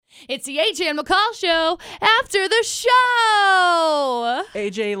It's the AJ and McCall show after the show.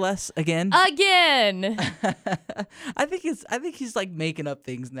 AJ less again. Again. I think he's like making up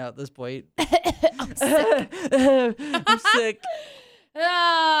things now at this point. I'm sick. I'm sick.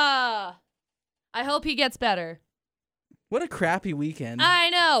 I hope he gets better. What a crappy weekend. I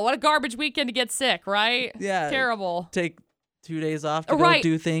know. What a garbage weekend to get sick, right? Yeah. Terrible. Take 2 days off to go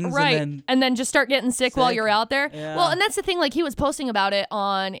do things. Right. And then just start getting sick while you're out there. Yeah. Well, and that's the thing. Like, he was posting about it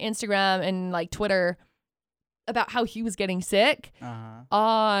on Instagram and, like, Twitter about how he was getting sick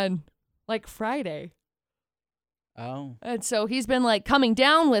on, like, Friday. Oh. And so he's been, like, coming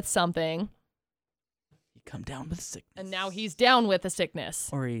down with something. He come down with sickness. And now he's down with the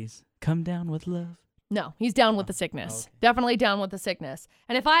sickness. Or he's come down with love. No, he's down with the sickness. Okay. Definitely down with the sickness.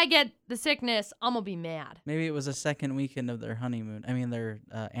 And if I get the sickness, I'm going to be mad. Maybe it was a second weekend of their honeymoon. I mean, their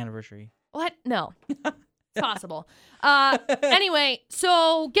anniversary. What? No. It's possible. Anyway,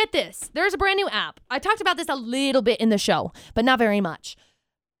 so get this. There's a brand new app. I talked about this a little bit in the show, but not very much.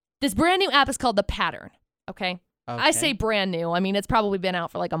 This brand new app is called The Pattern, okay? I say brand new. I mean, it's probably been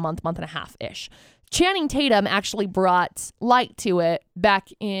out for like a month and a half-ish. Channing Tatum actually brought light to it back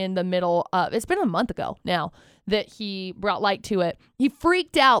in the middle of, it's been a month ago now that he brought light to it. He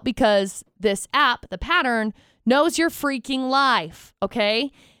freaked out because this app, The Pattern, knows your freaking life,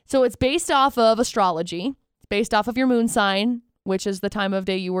 okay? So it's based off of astrology. It's based off of your moon sign, which is the time of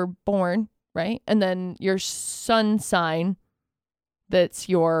day you were born, right? And then your sun sign, that's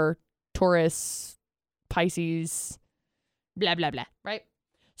your Taurus, Pisces, blah, blah, blah, right?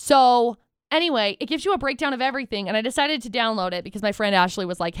 So anyway, it gives you a breakdown of everything, and I decided to download it because my friend Ashley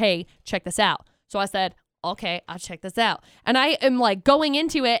was like, hey, check this out. So I said, okay, I'll check this out. And I am like going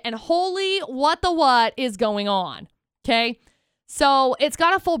into it, and holy what is going on, okay? So it's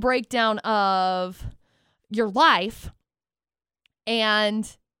got a full breakdown of your life,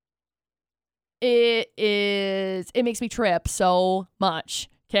 and it makes me trip so much,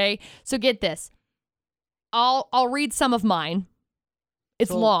 okay? So get this. I'll read some of mine. It's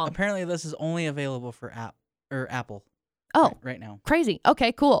long. Apparently, this is only available for Apple. Oh, right now. Crazy.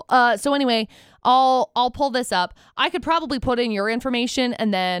 Okay, cool. So anyway, I'll pull this up. I could probably put in your information,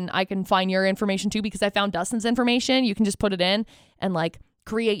 and then I can find your information too, because I found Dustin's information. You can just put it in and like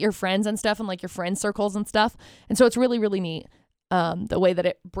create your friends and stuff, and like your friend circles and stuff. And so it's really, really neat, the way that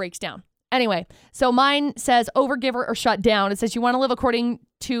it breaks down. Anyway, so mine says overgiver or shut down. It says you want to live according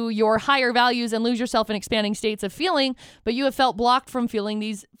to your higher values and lose yourself in expanding states of feeling, but you have felt blocked from following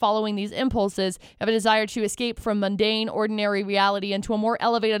these impulses. You have a desire to escape from mundane, ordinary reality into a more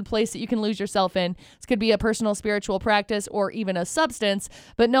elevated place that you can lose yourself in. This could be a personal spiritual practice or even a substance,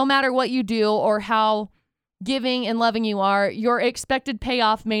 but no matter what you do or how giving and loving you are, your expected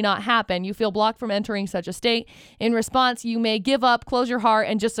payoff may not happen. You feel blocked from entering such a state. In response, you may give up, close your heart,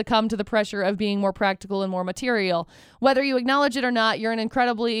 and just succumb to the pressure of being more practical and more material. Whether you acknowledge it or not, you're an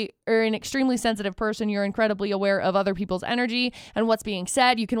extremely sensitive person. You're incredibly aware of other people's energy and what's being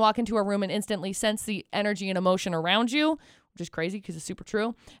said. You can walk into a room and instantly sense the energy and emotion around you, which is crazy because it's super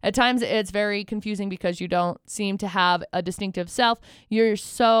true. At times, it's very confusing because you don't seem to have a distinctive self. You're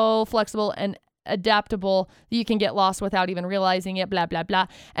so flexible and adaptable that you can get lost without even realizing it, blah, blah, blah.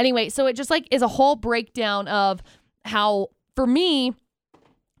 Anyway, so it just like is a whole breakdown of how, for me,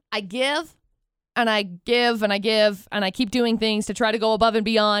 I give and I give and I give and I keep doing things to try to go above and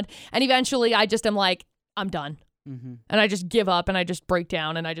beyond. And eventually I just am like, I'm done. Mm-hmm. And I just give up and I just break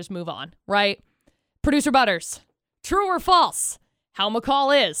down and I just move on, right? Producer Butters, true or false? How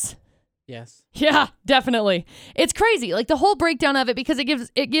McCall is. Yes. Yeah, definitely. It's crazy. Like the whole breakdown of it, because it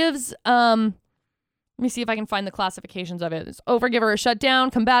gives let me see if I can find the classifications of it. It's overgiver or shut down,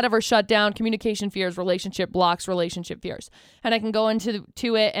 combative or shut down, communication fears, relationship blocks, relationship fears. And I can go into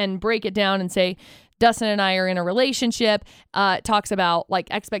it and break it down and say, Dustin and I are in a relationship. It talks about like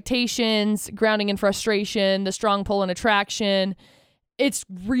expectations, grounding and frustration, the strong pull and attraction. It's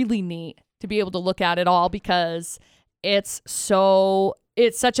really neat to be able to look at it all because it's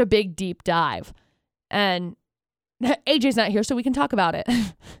such a big, deep dive. And AJ's not here, so we can talk about it.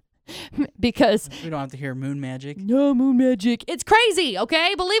 Because we don't have to hear moon magic. No moon magic. It's crazy,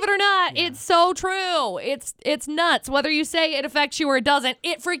 okay? Believe it or not, yeah. It's so true. It's nuts. Whether you say it affects you or it doesn't,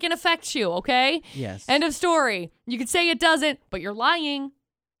 it freaking affects you, okay? Yes. End of story. You could say it doesn't, but you're lying.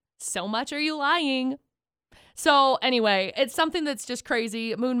 So much are you lying? So anyway, it's something that's just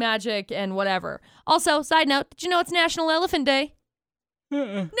crazy, moon magic and whatever. Also, side note, did you know it's National Elephant Day?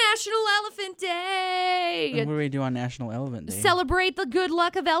 National Elephant Day! And what do we do on National Elephant Day? Celebrate the good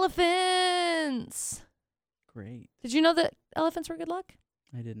luck of elephants. Great. Did you know that elephants were good luck?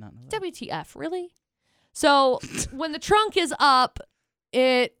 I did not know that. WTF, really? So when the trunk is up,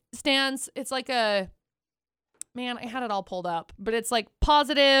 it stands, it's like a, man, I had it all pulled up, but it's like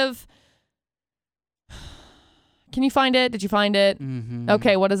positive. Can you find it? Did you find it? Mm-hmm.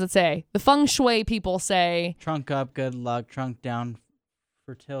 Okay, what does it say? The feng shui people say. Trunk up, good luck. Trunk down,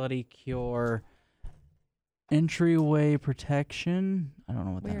 fertility cure. Entryway protection. I don't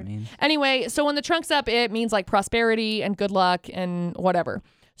know what that means. Anyway, so when the trunk's up, it means like prosperity and good luck and whatever.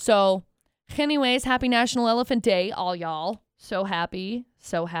 So anyways, happy National Elephant Day, all y'all. So happy.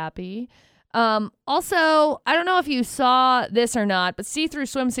 So happy. Also, I don't know if you saw this or not, but see-through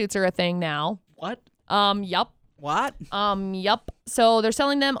swimsuits are a thing now. What? Yup. What? Yup. So they're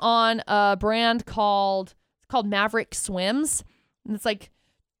selling them on a brand called Maverick Swims. And it's like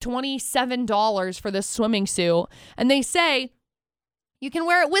 $27 for this swimming suit. And they say you can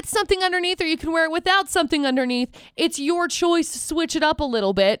wear it with something underneath or you can wear it without something underneath. It's your choice to switch it up a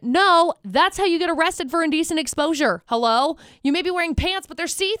little bit. No, that's how you get arrested for indecent exposure. Hello? You may be wearing pants, but they're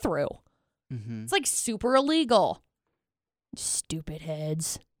see-through. Mm-hmm. It's like super illegal. Stupid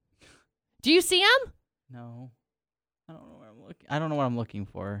heads. Do you see them? No. I don't know where I'm looking. I don't know what I'm looking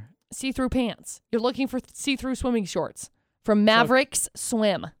for. See-through pants. You're looking for see-through swimming shorts from Mavericks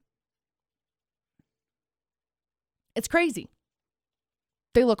Swim. It's crazy.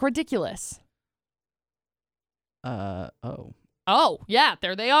 They look ridiculous. Oh. Oh, yeah,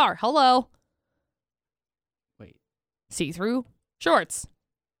 there they are. Hello. Wait. See-through shorts.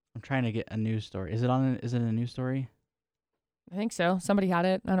 I'm trying to get a news story. Is it a news story? I think so. Somebody had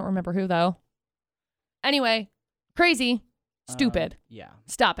it. I don't remember who, though. Anyway, crazy. Stupid. Yeah.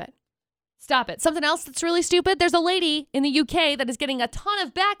 Stop it. Stop it. Something else that's really stupid. There's a lady in the UK that is getting a ton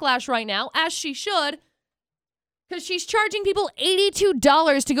of backlash right now, as she should, because she's charging people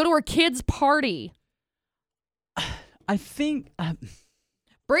 $82 to go to her kid's party. I think...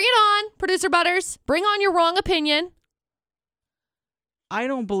 Bring it on, Producer Butters. Bring on your wrong opinion. I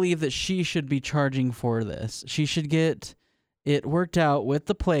don't believe that she should be charging for this. She should get it worked out with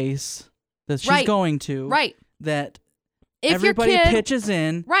the place that she's going to. Right. That if everybody your kid, pitches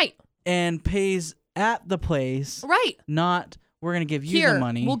in. Right. And pays at the place. Right. Not, we're going to give you Here, the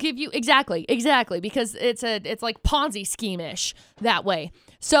money. We'll give you, exactly, because it's like Ponzi scheme-ish that way.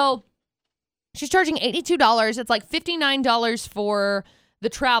 So she's charging $82. It's like $59 for the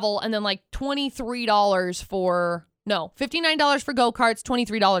travel and then like $59 for go-karts,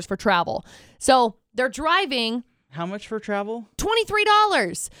 $23 for travel. So they're driving... How much for travel?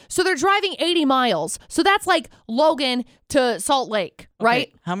 $23. So they're driving 80 miles. So that's like Logan to Salt Lake, right?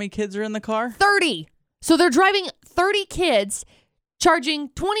 Okay. How many kids are in the car? 30. So they're driving 30 kids, charging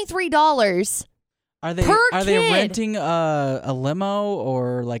 $23 Are they per they kid. renting a limo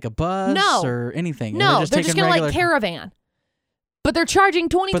or like a bus or anything? No, they're just going to like caravan. But they're charging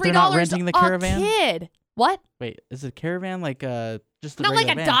 $23 But they're not renting the caravan? a kid. What? Wait, is a caravan like just a Not like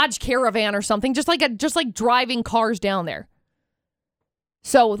a van? Dodge Caravan or something, just like driving cars down there.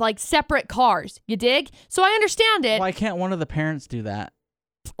 So like separate cars, you dig? So I understand it. Why can't one of the parents do that?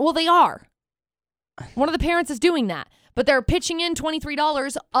 Well, they are. One of the parents is doing that, but they're pitching in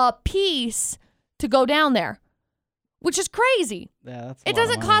 $23 a piece to go down there, which is crazy. Yeah, that's. It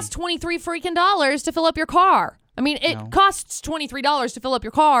doesn't cost $23 freaking dollars to fill up your car. I mean, it costs $23 to fill up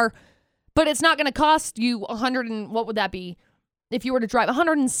your car, but it's not going to cost you 100 and what would that be? If you were to drive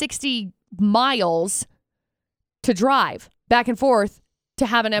 160 miles to drive back and forth to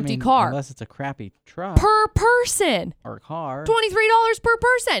have an empty car. Unless it's a crappy truck. Per person. Or car. $23 per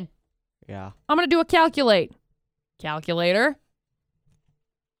person. Yeah. I'm going to do a calculator.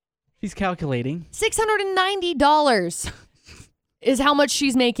 She's calculating. $690 is how much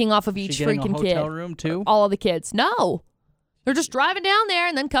she's making off of each freaking kid. A hotel room too? All of the kids. No. They're just driving down there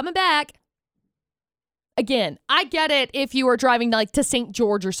and then coming back. Again, I get it if you are driving like to St.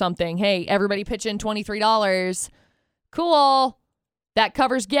 George or something. Hey, everybody pitch in $23. Cool. That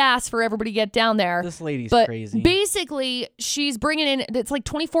covers gas for everybody to get down there. This lady's but crazy. Basically, she's bringing in, it's like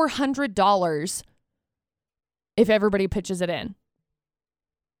 $2,400 if everybody pitches it in.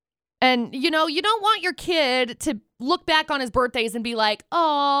 And, you know, you don't want your kid to look back on his birthdays and be like,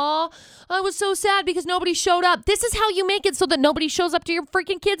 "Aw, I was so sad because nobody showed up." This is how you make it so that nobody shows up to your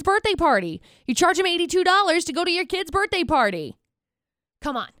freaking kid's birthday party. You charge him $82 to go to your kid's birthday party.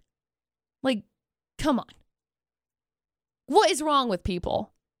 Come on. Like, come on. What is wrong with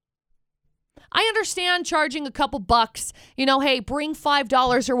people? I understand charging a couple bucks, you know, hey, bring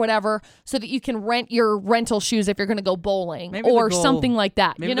 $5 or whatever so that you can rent your rental shoes if you're going to go bowling or something like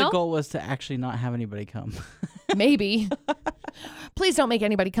that. Maybe you know? the goal was to actually not have anybody come. Maybe. Please don't make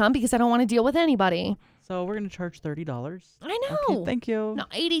anybody come because I don't want to deal with anybody. So we're going to charge $30. I know. Okay, thank you. No,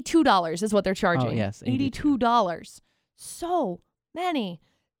 $82 is what they're charging. Oh, yes. $82. So many.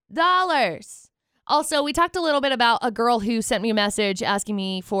 Also, we talked a little bit about a girl who sent me a message asking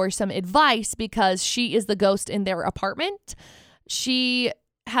me for some advice because she is the ghost in their apartment. She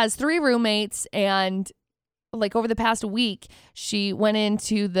has 3 roommates, and like over the past week, she went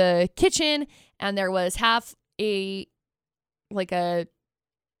into the kitchen and there was half a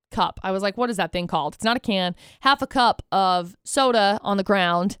cup. I was like, what is that thing called? It's not a can. Half a cup of soda on the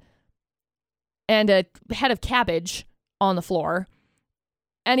ground and a head of cabbage on the floor.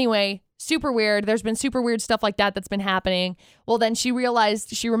 Anyway, super weird. There's been super weird stuff like that that's been happening. Well, then she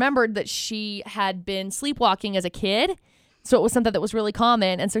remembered that she had been sleepwalking as a kid. So it was something that was really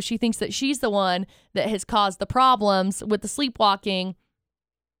common. And so she thinks that she's the one that has caused the problems with the sleepwalking.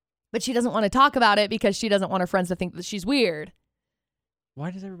 But she doesn't want to talk about it because she doesn't want her friends to think that she's weird. Why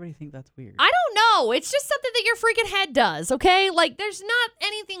does everybody think that's weird? I don't know. It's just something that your freaking head does, okay? Like, there's not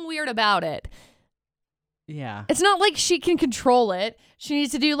anything weird about it. Yeah. It's not like she can control it. She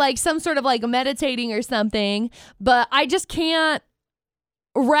needs to do like some sort of like meditating or something, but I just can't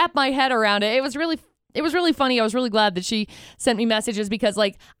wrap my head around it. It was really funny. I was really glad that she sent me messages because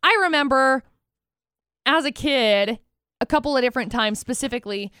like I remember as a kid a couple of different times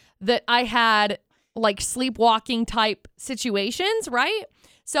specifically that I had like sleepwalking type situations, right?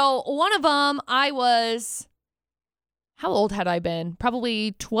 So one of them how old had I been?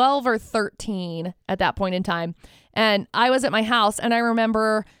 Probably 12 or 13 at that point in time. And I was at my house and I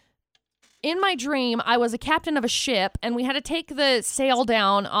remember in my dream, I was a captain of a ship and we had to take the sail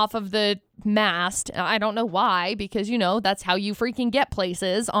down off of the mast. I don't know why, because that's how you freaking get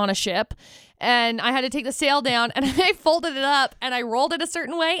places on a ship. And I had to take the sail down and I folded it up and I rolled it a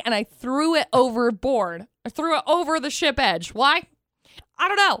certain way and I threw it overboard. I threw it over the ship edge. Why? I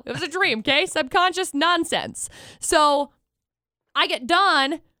don't know. It was a dream, okay? Subconscious nonsense. So I get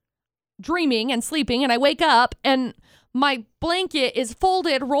done dreaming and sleeping and I wake up and my blanket is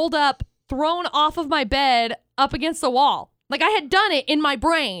folded, rolled up, thrown off of my bed up against the wall. Like I had done it in my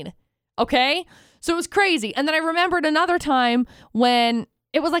brain, okay? So it was crazy. And then I remembered another time when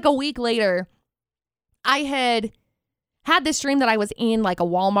it was like a week later, I had this dream that I was in like a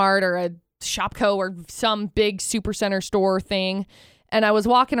Walmart or a Shopko or some big supercenter store thing. And I was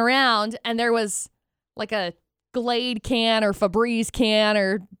walking around and there was like a Glade can or Febreze can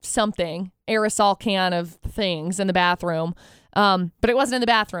or something, aerosol can of things in the bathroom. But it wasn't in the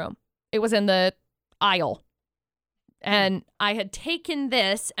bathroom. It was in the aisle. And I had taken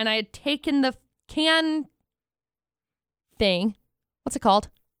this and I had taken the can thing. What's it called?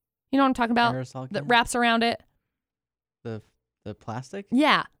 You know what I'm talking about? Aerosol can? That wraps around it. The plastic?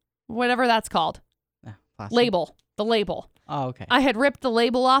 Yeah. Whatever that's called. Plastic. Label. The label. Oh, okay. I had ripped the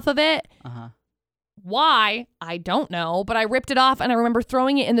label off of it. Uh-huh. Why? I don't know. But I ripped it off and I remember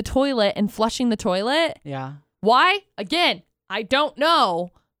throwing it in the toilet and flushing the toilet. Yeah. Why? Again, I don't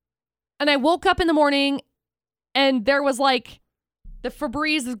know. And I woke up in the morning and there was like the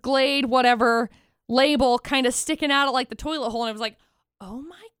Febreze Glade whatever label kind of sticking out of like the toilet hole. And I was like, oh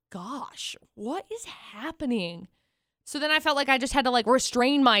my gosh, what is happening? So then I felt like I just had to like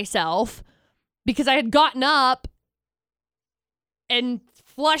restrain myself because I had gotten up and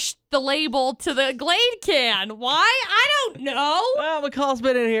flushed the label to the Glade can. Why? I don't know. Well, McCall's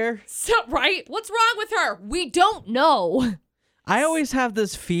been in here. So, right? What's wrong with her? We don't know. I always have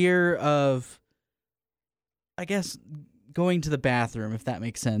this fear of, I guess, going to the bathroom, if that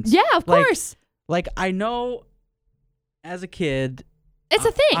makes sense. Yeah, of course. Like, I know as a kid, it's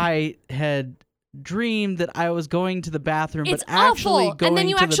a thing. I had dreamed that I was going to the bathroom, it's but actually awful. going and then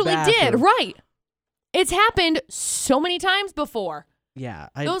you to actually the bathroom. did, right? It's happened so many times before. Yeah,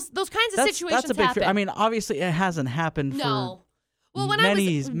 those kinds of situations that's a big happen. fear. I mean, obviously, it hasn't happened for when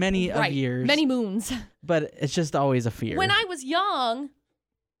many right, of years, many moons. But it's just always a fear. When I was young,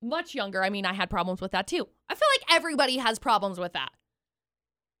 much younger, I mean, I had problems with that too. I feel like everybody has problems with that.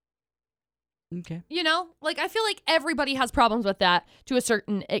 Okay. I feel like everybody has problems with that to a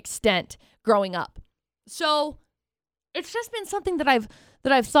certain extent growing up. So it's just been something that I've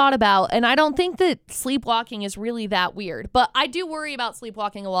thought about, and I don't think that sleepwalking is really that weird. But I do worry about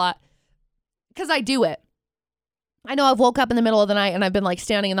sleepwalking a lot because I do it. I know I've woke up in the middle of the night and I've been like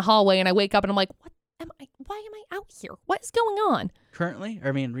standing in the hallway and I wake up and I'm like, why am I out here? What is going on? Currently? Or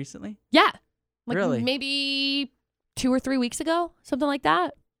I mean, recently? Yeah. Really? Maybe 2 or 3 weeks ago, something like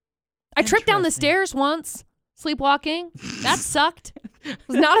that. I tripped down the stairs once, sleepwalking. That sucked.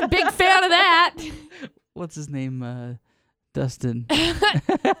 Was not a big fan of that. What's his name? Dustin.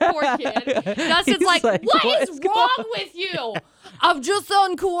 Poor kid. Dustin's like, what is wrong with you? I'm just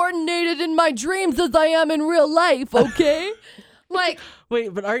uncoordinated in my dreams as I am in real life, okay? Like,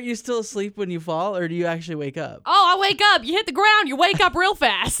 wait, but aren't you still asleep when you fall, or do you actually wake up? oh, I wake up. You hit the ground. You wake up real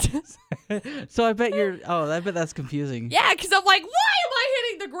fast. So I bet I bet that's confusing. Yeah, because I'm like, why am I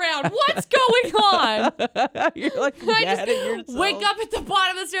hitting the ground? What's going on? You're like mad at yourself. Wake up at the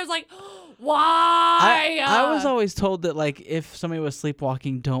bottom of the stairs like, why? I was always told that like if somebody was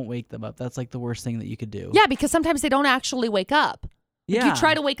sleepwalking, don't wake them up. That's like the worst thing that you could do. Yeah, because sometimes they don't actually wake up. Yeah. You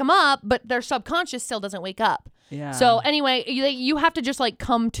try to wake them up, but their subconscious still doesn't wake up. Yeah. So anyway, you have to just like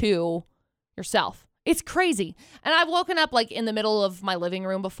come to yourself. It's crazy. And I've woken up like in the middle of my living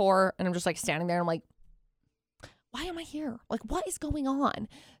room before, and I'm just like standing there and I'm like, why am I here? Like, what is going on?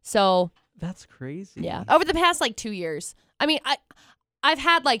 So that's crazy. Yeah. Over the past like 2 years. I mean, I've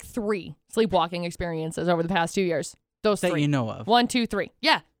had like 3 sleepwalking experiences over the past 2 years. Those 3. That you know of. 1, 2, 3.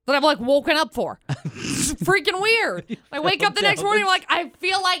 Yeah. That I've like woken up for. It's freaking weird. I wake up the next morning, I'm like, I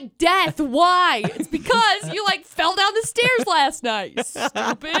feel like death. Why? It's because you like fell down the stairs last night.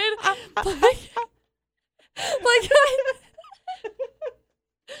 Stupid.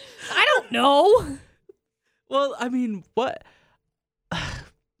 I don't know. Well, I mean, what?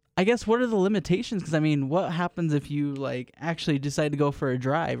 I guess what are the limitations? Because I mean, what happens if you like actually decide to go for a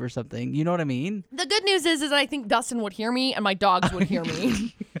drive or something? You know what I mean? The good news is I think Dustin would hear me and my dogs would hear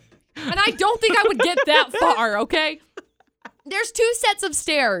me. And I don't think I would get that far, okay? There's 2 sets of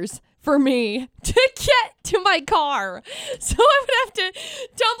stairs for me to get to my car. So I would have to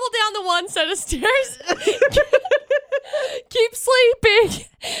tumble down the one set of stairs, keep sleeping,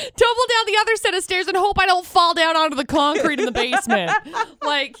 tumble down the other set of stairs, and hope I don't fall down onto the concrete in the basement.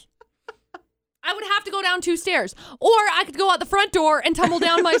 Like, I would have to go down 2 stairs. Or I could go out the front door and tumble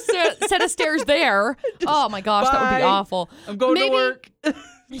down my set of stairs there. Oh my gosh, Bye. That would be awful. I'm going to work.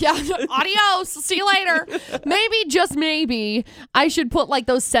 Yeah, adios. See you later. Maybe, just maybe, I should put like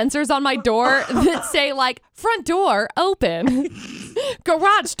those sensors on my door that say like front door open,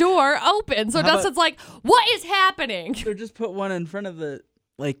 garage door open. So Dustin's like, what is happening? Or just put one in front of the,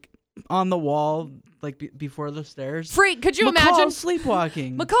 like, on the wall, like before the stairs. Freak, could you McCall imagine?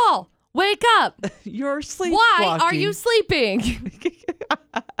 Sleepwalking. McCall, wake up. You're sleepwalking. Why are you sleeping?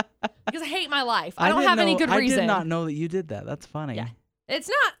 Because I hate my life. I don't have any good reason. I did not know that you did that. That's funny. Yeah. It's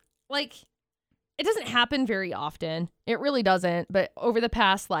not like, it doesn't happen very often. It really doesn't. But over the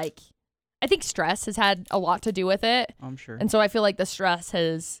past, like, I think stress has had a lot to do with it. I'm sure. And so I feel like the stress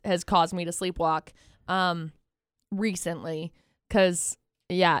has caused me to sleepwalk recently. Because,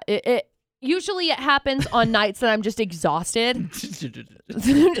 yeah, it usually it happens on nights that I'm just exhausted. Stop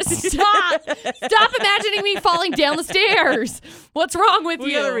imagining me falling down the stairs. What's wrong with you?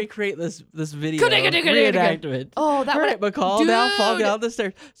 We gotta recreate this video. Reenactment. Oh, that right, would McCall, now fall down the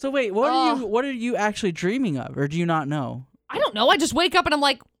stairs. So wait, what are you actually dreaming of, or do you not know? I don't know. I just wake up and I'm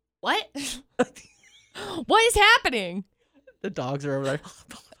like, what? What is happening? The dogs are over there.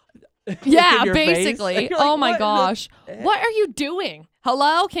 Yeah, basically. Like, oh my gosh. What are you doing?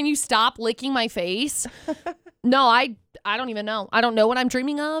 Hello? Can you stop licking my face? No, I don't even know. I don't know what I'm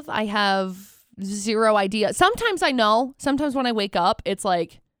dreaming of. I have zero idea. Sometimes I know. Sometimes when I wake up, it's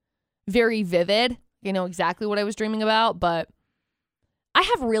like very vivid. You know exactly what I was dreaming about, but I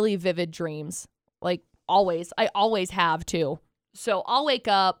have really vivid dreams. Like always. I always have too. So I'll wake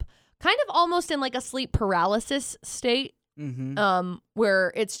up kind of almost in like a sleep paralysis state. Mm-hmm.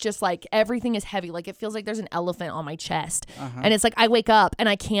 Where it's just like everything is heavy. Like it feels like there's an elephant on my chest. And it's like I wake up and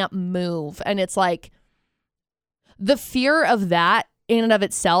I can't move. And it's like the fear of that in and of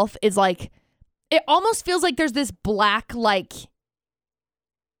itself is like, it almost feels like there's this black, like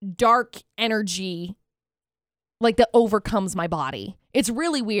dark energy like that overcomes my body. It's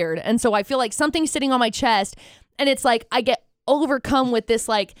really weird. And so I feel like something's sitting on my chest and it's like I get overcome with this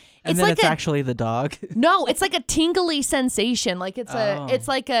like and then it's actually the dog. No, it's like a tingly sensation. Like it's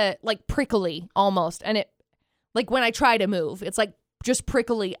like prickly almost. And it like when I try to move, it's like just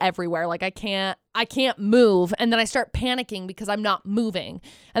prickly everywhere. Like I can't move. And then I start panicking because I'm not moving.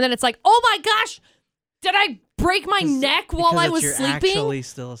 And then it's like, oh my gosh, did I break my neck while I was sleeping? Actually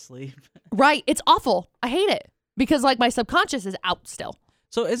still asleep. Right. It's awful. I hate it because like my subconscious is out still.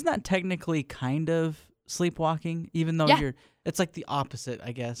 So isn't that technically kind of sleepwalking, even though it's like the opposite,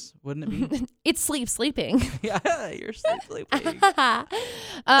 I guess, wouldn't it be? It's sleeping. Yeah, you're sleeping.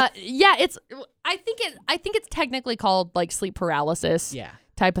 Yeah, it's. I think it's technically called like sleep paralysis. Yeah.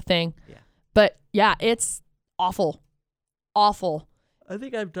 Type of thing. Yeah. But yeah, it's awful. I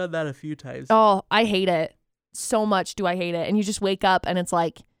think I've done that a few times. Oh, I hate it so much. Do I hate it? And you just wake up and it's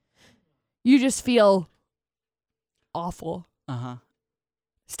like, you just feel awful.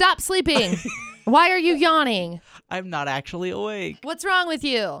 Stop sleeping. Why are you yawning? I'm not actually awake. What's wrong with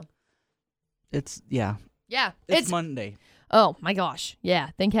you? It's Yeah. It's Monday. Oh my gosh. Yeah.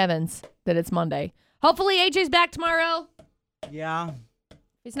 Thank heavens that it's Monday. Hopefully AJ's back tomorrow. Yeah. If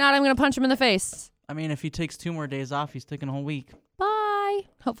he's not, I'm going to punch him in the face. I mean, if he takes 2 more days off, he's taking a whole week. Bye.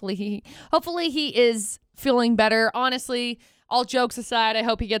 Hopefully he is feeling better. Honestly, all jokes aside, I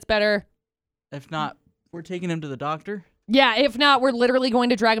hope he gets better. If not, we're taking him to the doctor. Yeah, if not, we're literally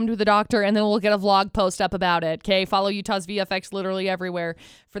going to drag him to the doctor, and then we'll get a vlog post up about it, okay? Follow Utah's VFX literally everywhere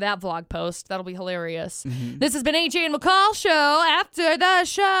for that vlog post. That'll be hilarious. This has been AJ and McCall Show after the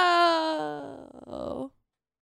show.